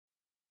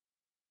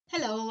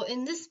Hello,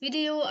 in this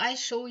video I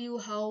show you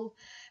how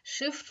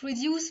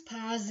shift-reduce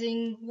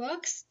parsing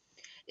works.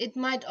 It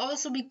might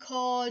also be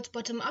called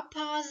bottom-up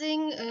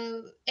parsing.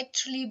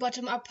 Actually,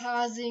 bottom-up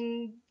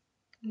parsing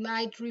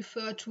might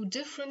refer to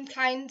different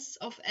kinds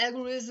of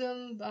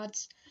algorithm,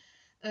 but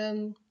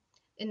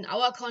in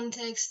our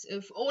context,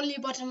 if only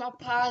bottom-up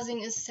parsing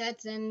is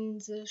set,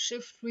 then the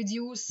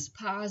shift-reduce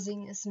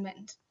parsing is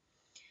meant.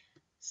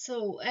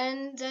 So,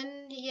 and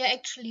then here are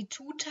actually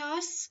two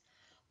tasks.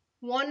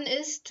 One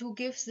is to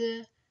give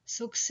the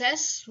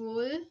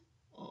successful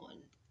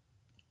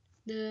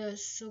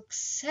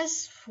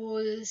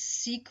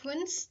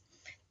sequence.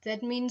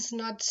 That means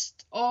not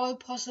all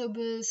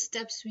possible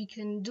steps we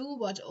can do,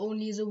 but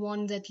only the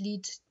one that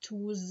lead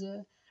to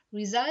the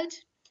result,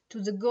 to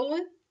the goal.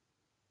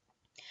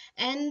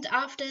 And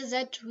after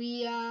that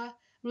we are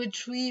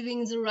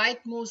retrieving the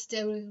rightmost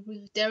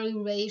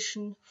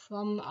derivation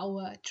from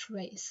our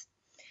trace.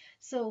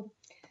 So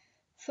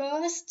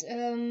first,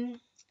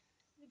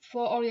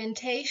 for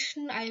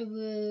orientation, I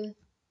will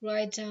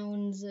write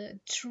down the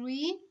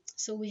tree.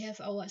 So we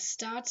have our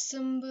start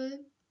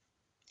symbol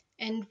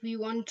and we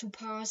want to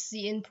pass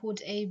the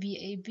input A, B,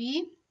 A,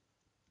 B.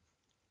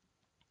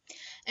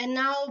 And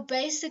now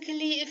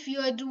basically if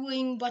you are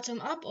doing bottom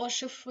up or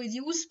shift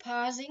reduce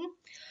parsing,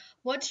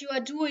 what you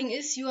are doing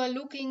is you are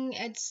looking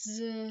at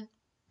the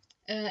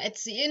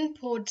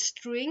input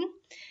string,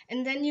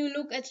 and then you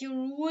look at your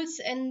rules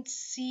and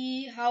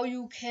see how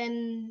you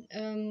can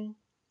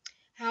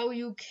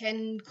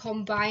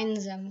combine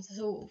them.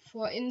 So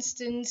for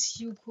instance,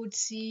 you could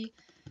see,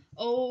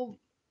 oh,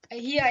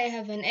 here I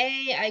have an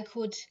A, I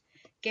could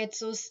get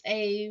those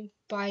A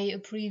by a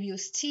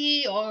previous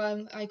T,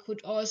 or I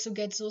could also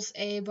get those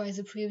A by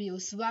the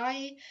previous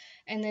Y,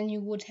 and then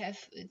you would have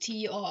a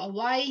T or a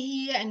Y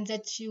here, and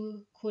that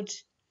you could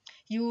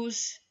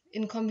use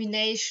in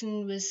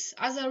combination with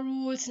other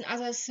rules and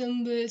other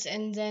symbols,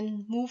 and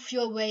then move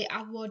your way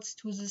upwards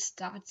to the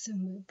start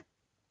symbol.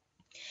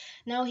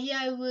 Now here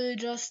I will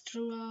just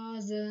draw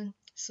the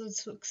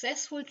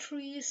successful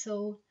tree.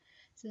 So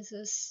this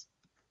is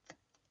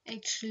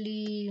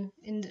actually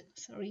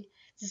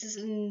this is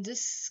in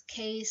this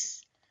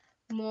case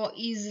more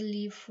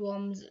easily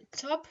from the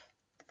top.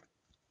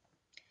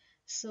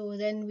 So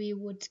then we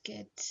would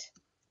get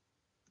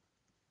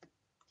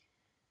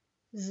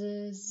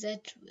the Z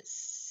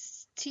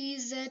with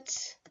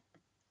TZ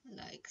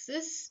like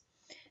this.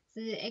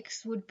 The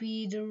X would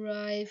be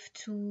derived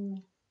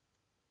to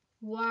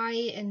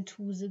Y and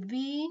to the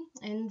B,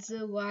 and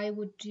the Y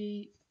would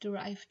be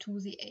derived to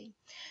the A.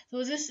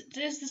 So this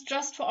is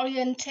just for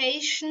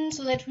orientation,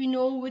 so that we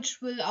know which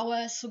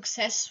our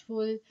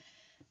successful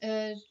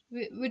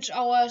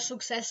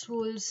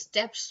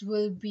steps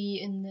will be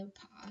in the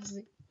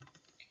parsing.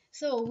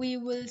 So we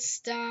will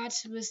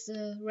start with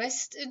the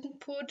rest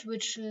input,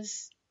 which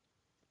is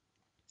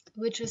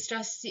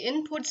just the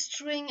input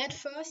string at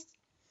first.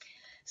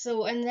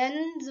 So, and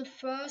then the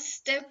first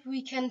step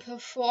we can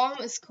perform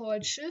is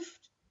called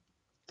shift.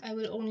 I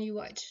will only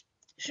write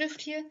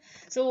shift here.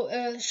 So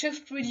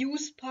shift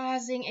reduce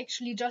parsing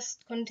actually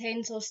just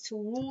contains those two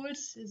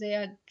rules. They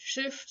are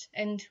shift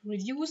and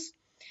reduce.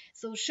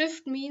 So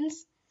shift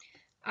means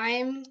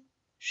I'm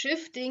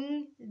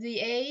shifting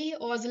the A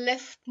or the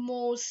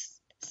leftmost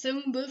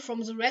symbol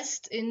from the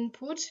rest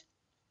input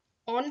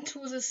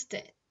onto the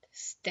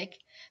stack.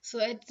 So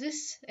at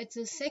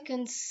the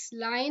second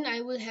line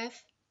I will have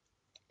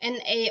an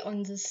A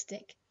on the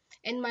stack,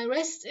 and my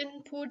rest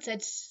input,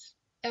 that's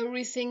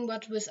everything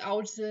but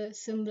without the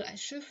symbol I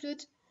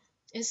shifted,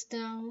 is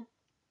now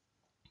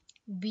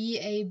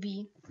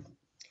BAB.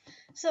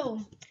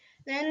 So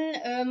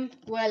then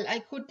well, I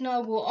could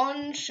now go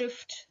on,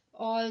 shift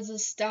all the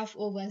stuff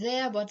over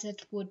there, but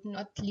that would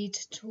not lead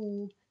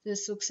to the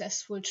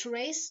successful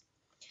trace.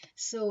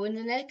 So in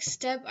the next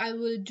step I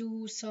will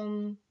do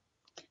some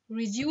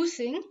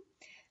reducing,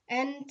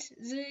 and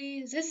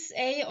this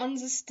A on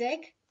the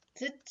stack,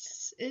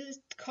 it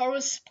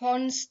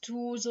corresponds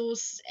to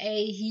those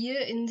A here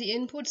in the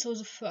input, so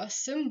the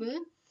first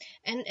symbol.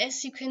 And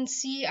as you can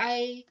see,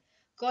 I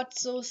got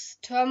those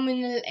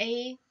terminal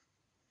A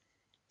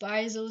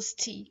by those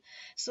T.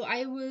 So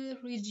I will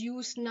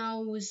reduce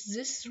now with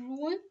this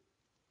rule.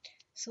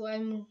 So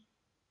I'm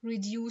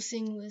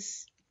reducing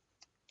with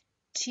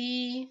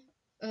T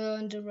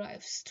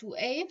derives to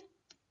A.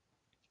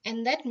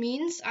 And that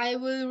means I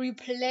will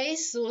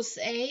replace those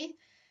A.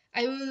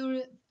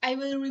 I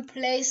will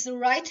replace the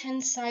right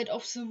hand side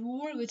of the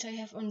rule, which I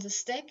have on the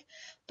stack,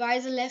 by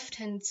the left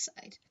hand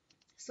side.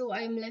 So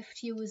I'm left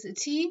here with a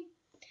T,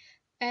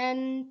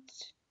 and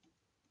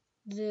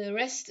the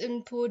rest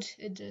input,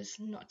 it is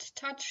not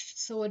touched,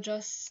 so it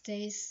just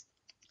stays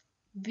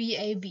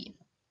BAB.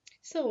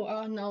 So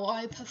now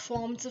I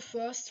performed the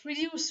first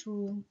reduce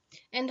rule,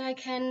 and I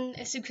can,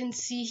 as you can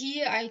see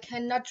here, I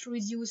cannot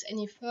reduce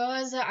any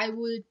further. I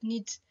will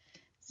need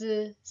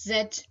the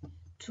Z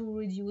to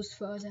reduce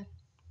further.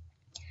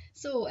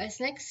 So as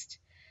next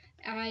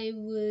I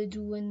will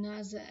do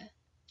another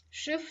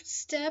shift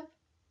step.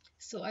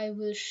 So I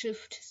will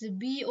shift the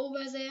B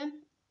over there,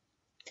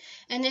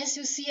 And as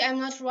you see, I'm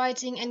not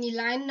writing any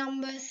line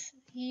numbers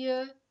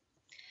here.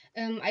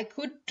 I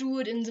could do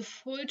it in the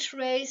full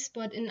trace,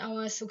 but in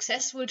our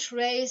successful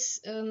trace,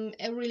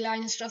 every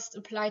line is just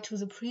applied to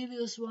the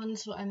previous one,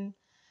 so I'm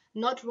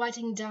not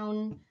writing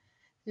down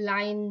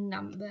line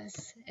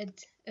numbers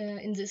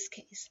in this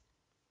case.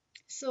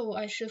 So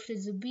I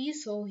shifted the B,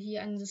 so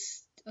here on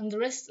the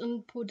rest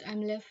input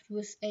I'm left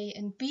with A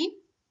and B.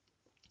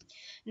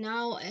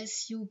 Now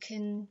as you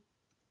can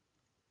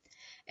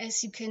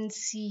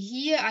see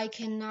here, I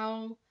can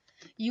now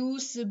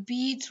use the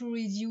B to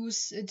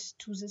reduce it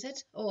to the Z.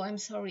 Oh, I'm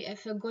sorry, I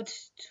forgot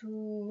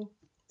to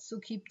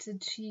keep the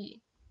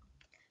T.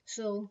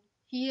 So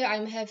here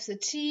I have the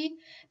T,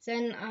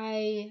 then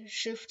I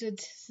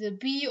shifted the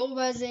B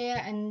over there,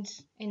 and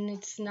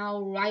it's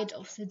now right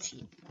of the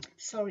T.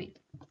 Sorry.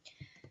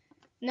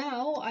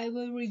 Now I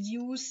will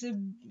reduce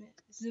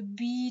the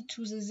B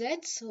to the Z,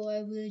 so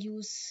I will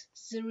use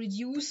the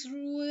reduce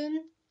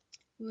rule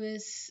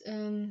with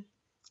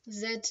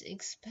Z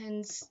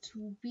expands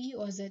to B,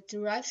 or Z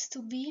derives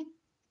to B.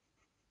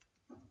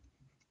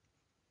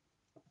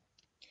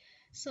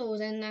 So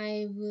then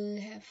I will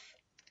have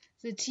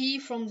the T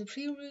from the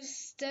previous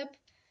step.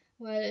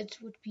 Well, it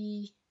would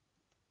be,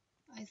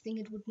 I think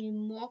it would be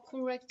more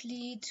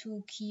correctly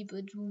to keep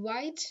it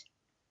white,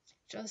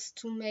 just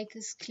to make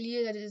this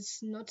clear that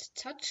it's not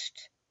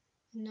touched.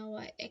 Now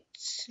I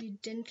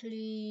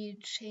accidentally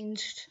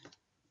changed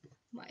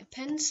my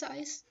pen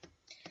size.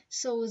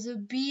 So the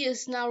B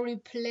is now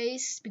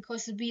replaced,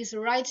 because the B is the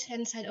right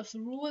hand side of the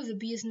rule, the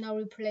B is now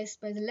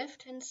replaced by the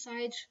left hand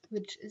side,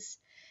 which is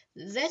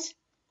the Z,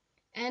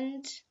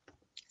 and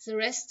the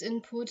rest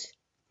input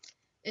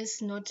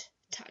is not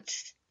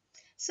touched.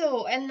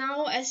 So, and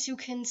now as you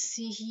can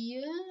see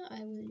here,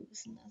 I will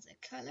use another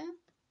color.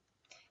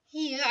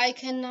 Here I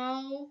can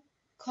now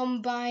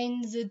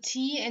combine the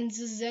T and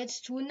the Z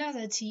to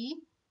another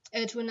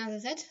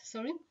Z,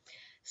 sorry.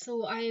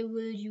 So I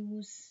will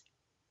use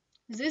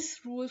this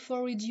rule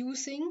for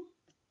reducing.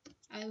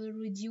 I will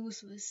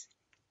reduce with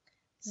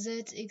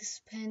Z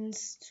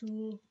expands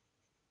to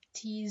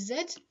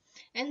TZ,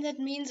 and that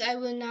means I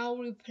will now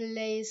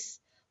replace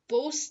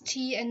both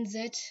T and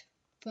Z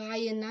by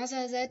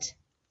another Z,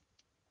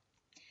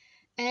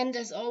 and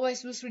as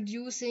always with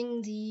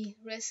reducing, the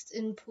rest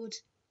input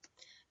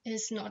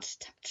is not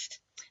touched.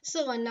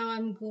 So, and now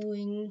I'm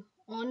going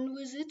on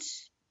with it.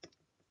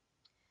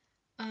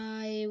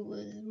 I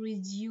will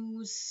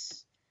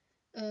reduce,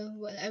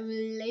 I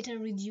will later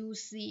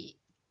reduce the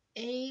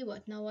A,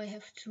 but now I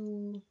have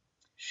to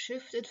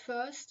shift it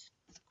first.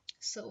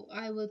 So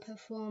I will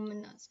perform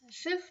another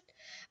shift.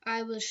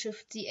 I will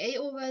shift the A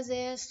over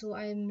there, so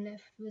I'm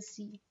left with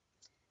the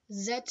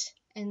Z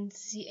and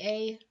the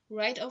A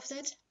right of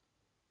that.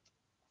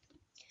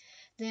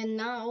 Then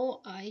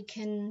now I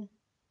can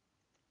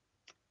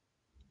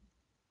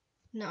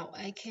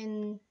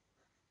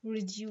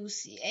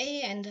reduce the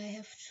A, and I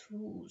have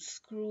to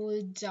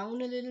scroll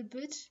down a little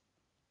bit.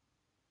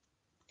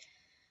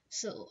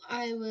 So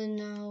I will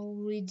now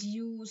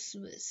reduce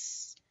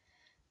with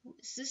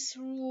this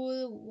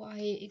rule,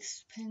 Y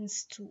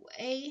expands to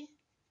A.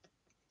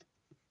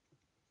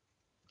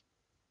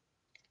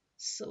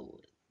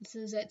 So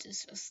the Z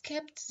is just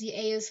kept, the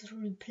A is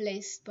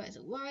replaced by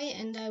the Y,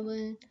 and I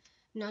will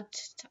not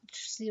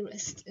touch the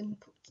rest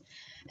input.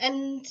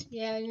 And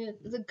yeah,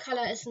 the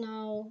color is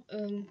now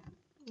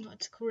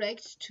not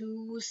correct,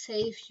 to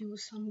save you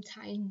some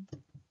time.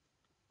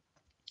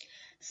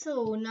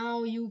 So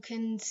now you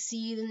can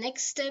see the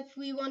next step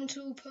we want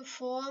to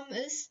perform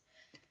is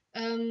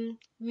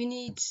we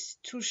need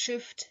to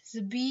shift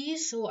the B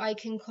so I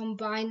can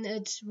combine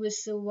it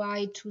with the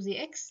Y to the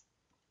X.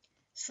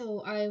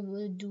 So I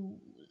will do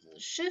the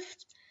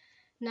shift.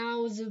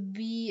 Now the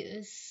B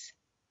is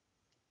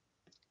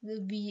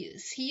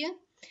here,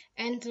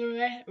 and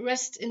the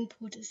rest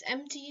input is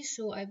empty,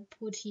 so I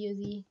put here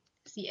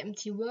the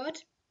empty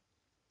word.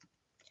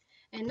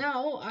 And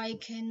now I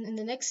can, in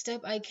the next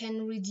step, I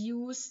can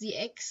reduce the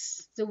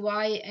X, the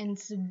Y, and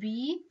the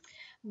B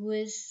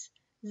with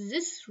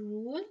this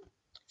rule.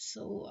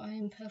 So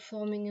I'm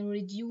performing a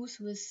reduce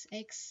with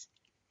X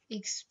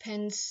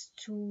expands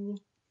to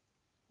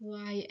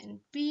Y and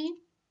B.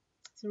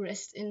 The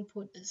rest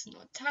input is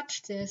not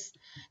touched, there's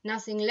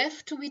nothing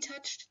left to be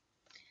touched.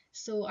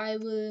 So I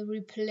will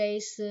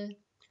replace the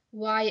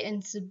Y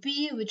and the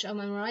B, which are on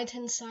my right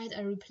hand side,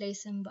 I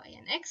replace them by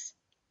an X.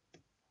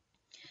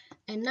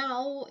 And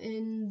now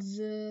in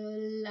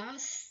the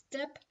last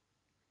step,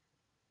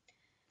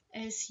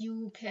 as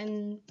you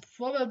can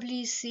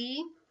probably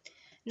see,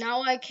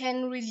 now I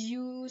can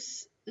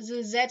reduce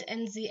the Z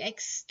and the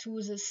X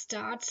to the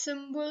start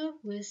symbol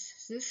with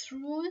this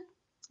rule.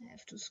 I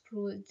have to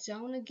scroll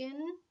down again.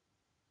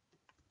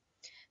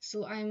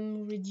 So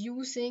I'm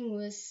reducing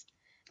with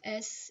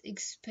S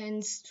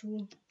expands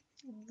to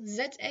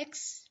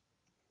ZX.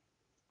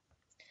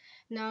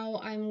 Now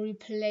I'm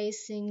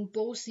replacing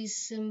both these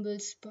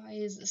symbols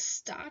by the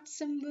start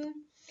symbol,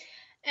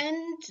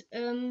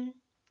 and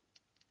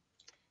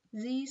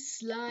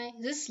this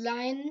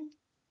line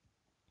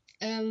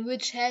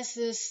which has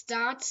a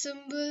start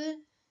symbol.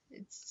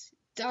 It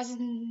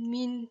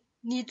doesn't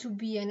need to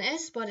be an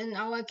S, but in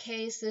our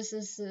case this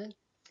is a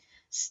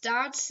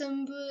start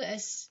symbol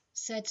as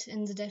set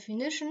in the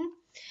definition.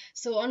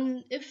 So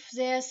if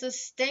there's a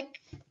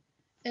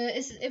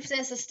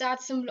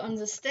start symbol on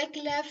the stack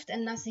left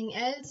and nothing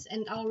else,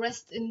 and our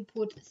rest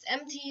input is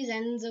empty,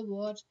 then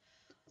the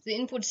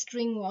input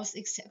string was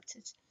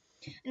accepted.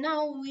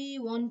 Now we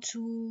want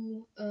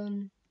to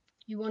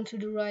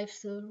derive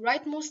the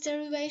rightmost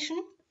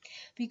derivation,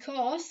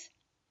 because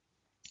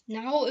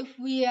now if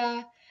we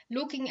are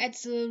looking at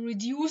the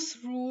reduce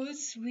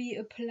rules we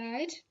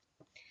applied,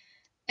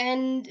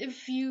 and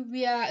if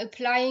we are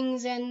applying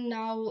them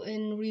now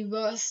in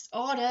reversed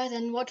order,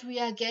 then what we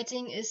are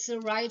getting is the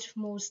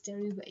rightmost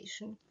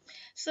derivation.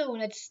 So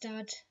let's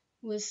start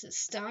with the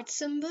start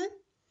symbol.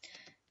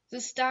 The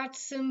start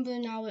symbol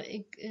now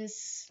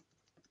is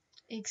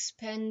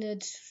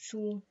expanded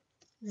to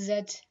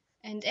Z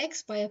and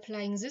X by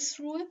applying this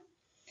rule.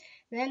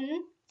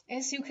 Then,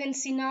 as you can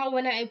see now,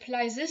 when I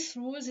apply this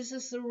rule, this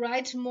is the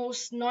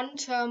rightmost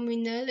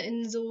non-terminal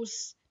in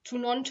those two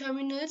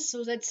non-terminals,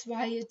 so that's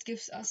why it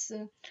gives us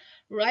the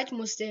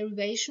rightmost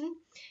derivation.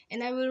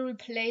 And I will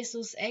replace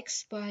those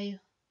X by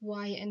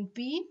Y and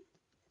B.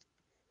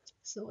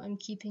 So I'm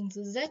keeping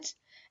the Z,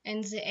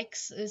 and the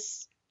X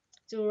is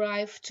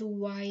derived to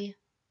Y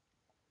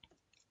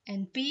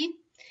and B.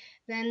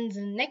 Then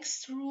the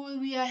next rule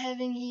we are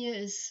having here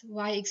is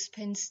Y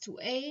expands to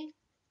A.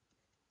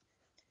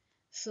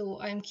 So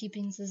I'm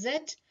keeping the Z,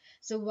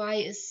 the Y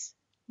is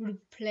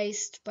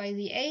replaced by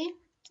the A,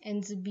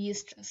 and the B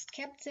is just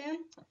kept there.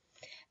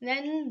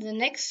 Then the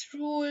next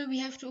rule we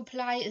have to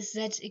apply is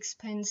Z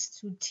expands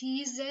to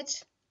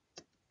TZ.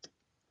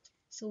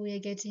 So we are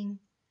getting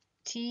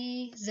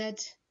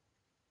TZ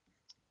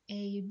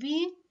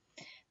AB.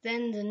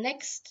 Then the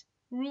next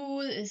rule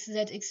is Z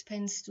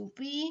expands to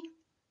B.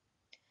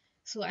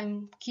 So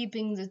I'm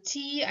keeping the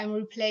T, I'm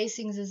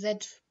replacing the Z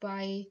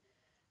by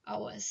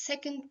our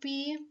second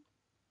B.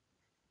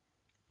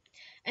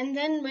 And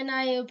then when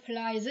I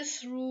apply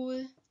this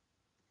rule,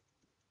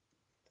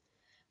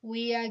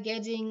 we are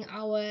getting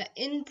our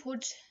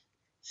input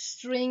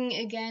string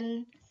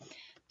again.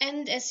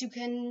 And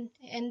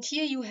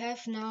here you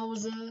have now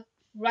the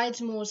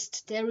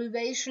rightmost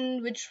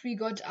derivation, which we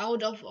got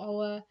out of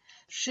our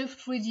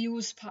shift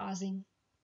reduce parsing.